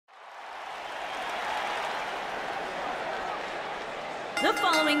The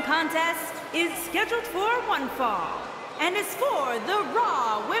following contest is scheduled for one fall and is for the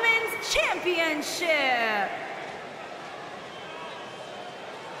Raw Women's Championship.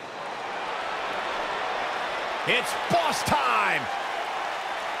 It's boss time!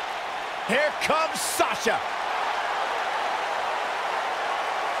 Here comes Sasha!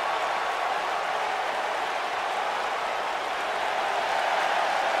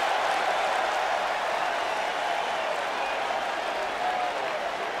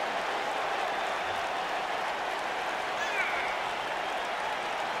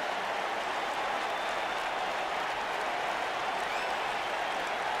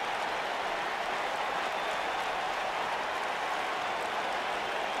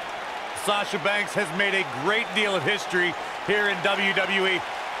 Sasha Banks has made a great deal of history here in WWE.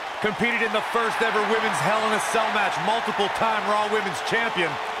 Competed in the first ever women's Hell in a Cell match, multiple-time Raw Women's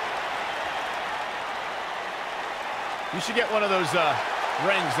Champion. You should get one of those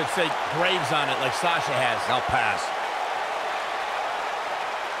rings that say Graves on it like Sasha has. I'll pass.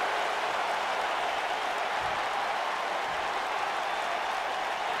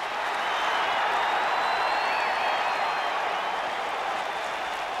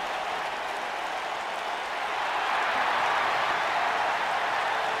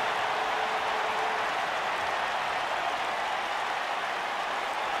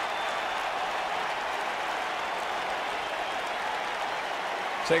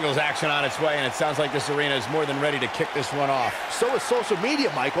 Singles action on its way, and it sounds like this arena is more than ready to kick this one off. So is social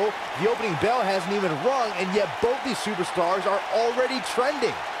media, Michael. The opening bell hasn't even rung, and yet both these superstars are already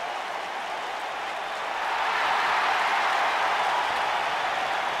trending.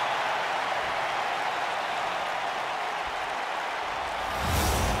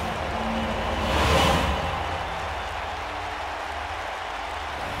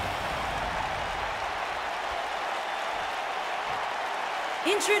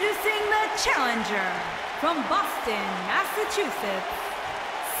 Introducing the challenger from Boston, Massachusetts,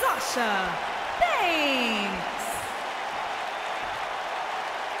 Sasha Banks.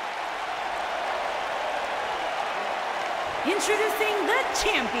 Introducing the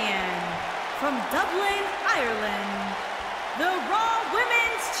champion from Dublin, Ireland, the Raw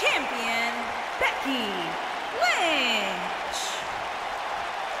Women's Champion, Becky Lynch.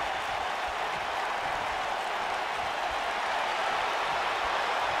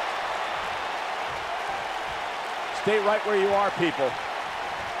 Stay right where you are, people.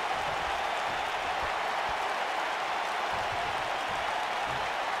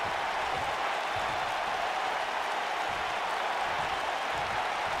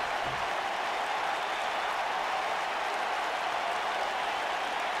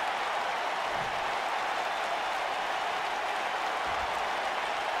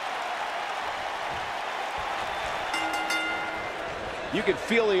 You can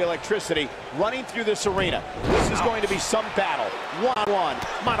feel the electricity running through this arena. This is going to be some battle. One-on-one,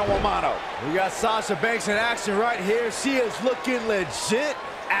 mano-a-mano. We got Sasha Banks in action right here. She is looking legit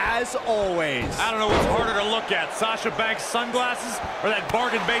as always. I don't know what's harder to look at, Sasha Banks' sunglasses or that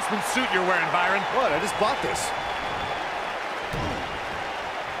bargain basement suit you're wearing, Byron. What? I just bought this.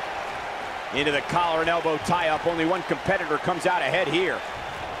 Into the collar and elbow tie-up. Only one competitor comes out ahead here.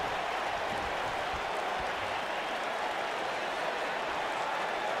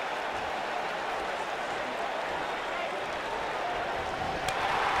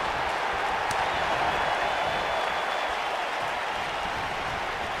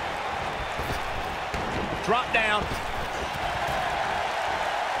 Drop down.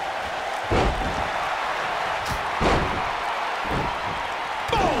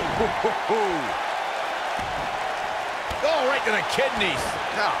 Boom! Oh, right to the kidneys.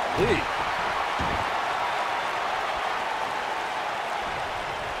 Golly.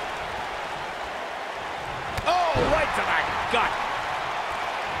 Oh, right to the gut.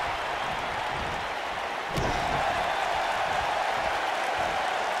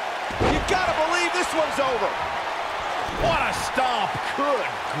 You gotta believe this one's over. What a stomp. Good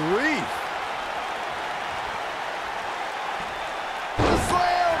grief. The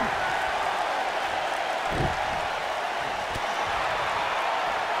slam.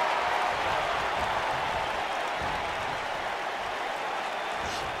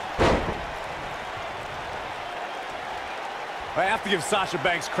 I have to give Sasha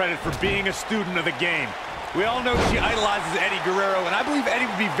Banks credit for being a student of the game. We all know she idolizes Eddie Guerrero, and I believe Eddie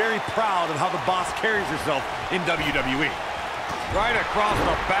would be very proud of how the boss carries herself in WWE. Right across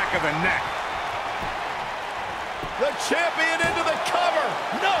the back of the neck. The champion into the cover.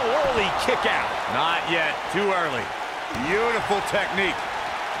 No early kick out. Not yet. Too early. Beautiful technique.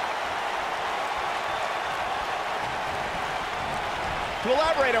 To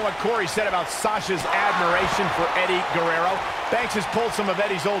elaborate on what Corey said about Sasha's admiration for Eddie Guerrero, Banks has pulled some of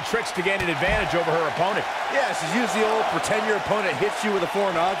Eddie's old tricks to gain an advantage over her opponent. Yeah, she's used the old pretend your opponent hits you with a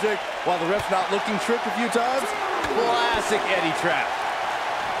foreign object while the ref's not looking trick a few times. Classic Eddie trap.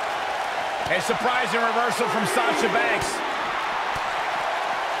 A surprising reversal from Sasha Banks.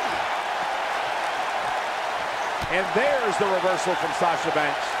 And there's the reversal from Sasha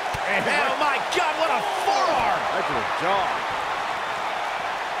Banks. And oh my God, what a forearm! Right to the jaw.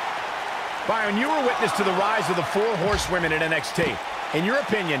 Byron, you were witness to the rise of the 4 horsewomen in NXT. In your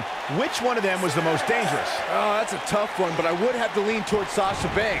opinion, which one of them was the most dangerous? Oh, that's a tough one, but I would have to lean towards Sasha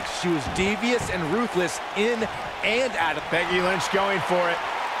Banks. She was devious and ruthless in and out of. Becky Lynch going for it.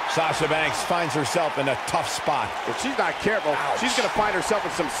 Sasha Banks finds herself in a tough spot. If she's not careful, she's going to find herself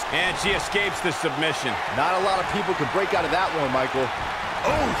in some. And she escapes the submission. Not a lot of people could break out of that one, Michael.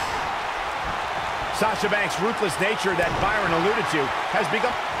 Oh! Sasha Banks' ruthless nature that Byron alluded to has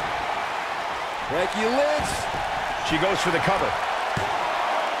become. Becky Lynch. She goes for the cover.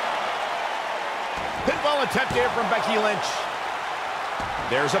 Pinfall attempt here from Becky Lynch.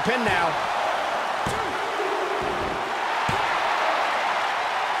 There's a pin now.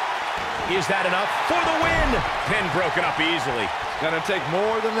 Is that enough for the win? Pin broken up easily. Gonna take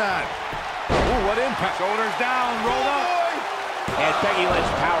more than that. Ooh, what impact. Shoulders down, roll up. And Becky Lynch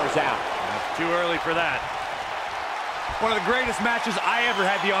powers out. That's too early for that. One of the greatest matches I ever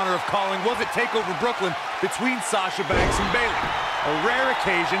had the honor of calling was at TakeOver Brooklyn between Sasha Banks and Bayley. A rare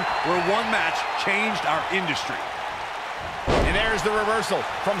occasion where one match changed our industry. And there's the reversal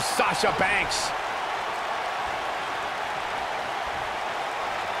from Sasha Banks.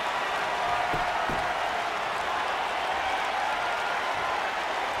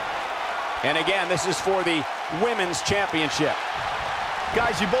 And again, this is for the Women's Championship.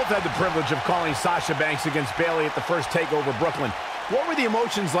 Guys, you both had the privilege of calling Sasha Banks against Bayley at the first TakeOver Brooklyn. What were the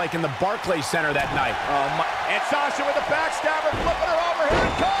emotions like in the Barclays Center that night? And Sasha with a backstabber, flipping her over. Here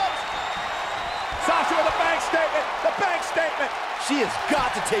it comes! Sasha with a bank statement. The bank statement. She has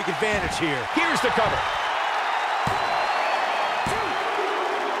got to take advantage here. Here's the cover.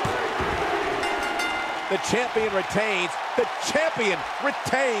 The champion retains. The champion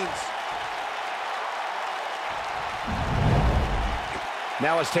retains.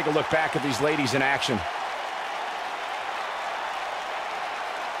 Now let's take a look back at these ladies in action.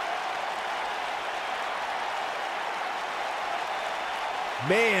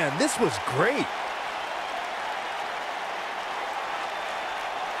 Man, this was great.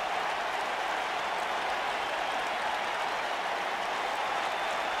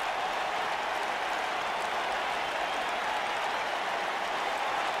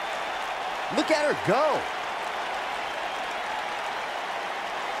 Look at her go.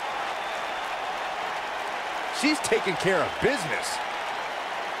 She's taking care of business.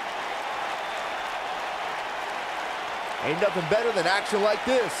 Ain't nothing better than action like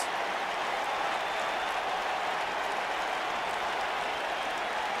this.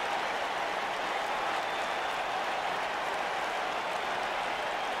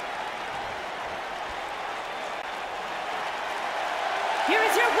 Here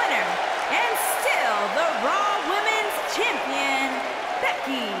is your winner, and still the Raw Women's Champion,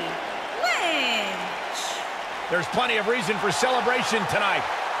 Becky Lynch. There's plenty of reason for celebration tonight.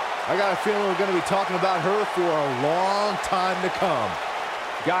 I got a feeling we're going to be talking about her for a long time to come.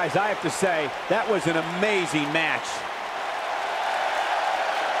 Guys, I have to say, that was an amazing match.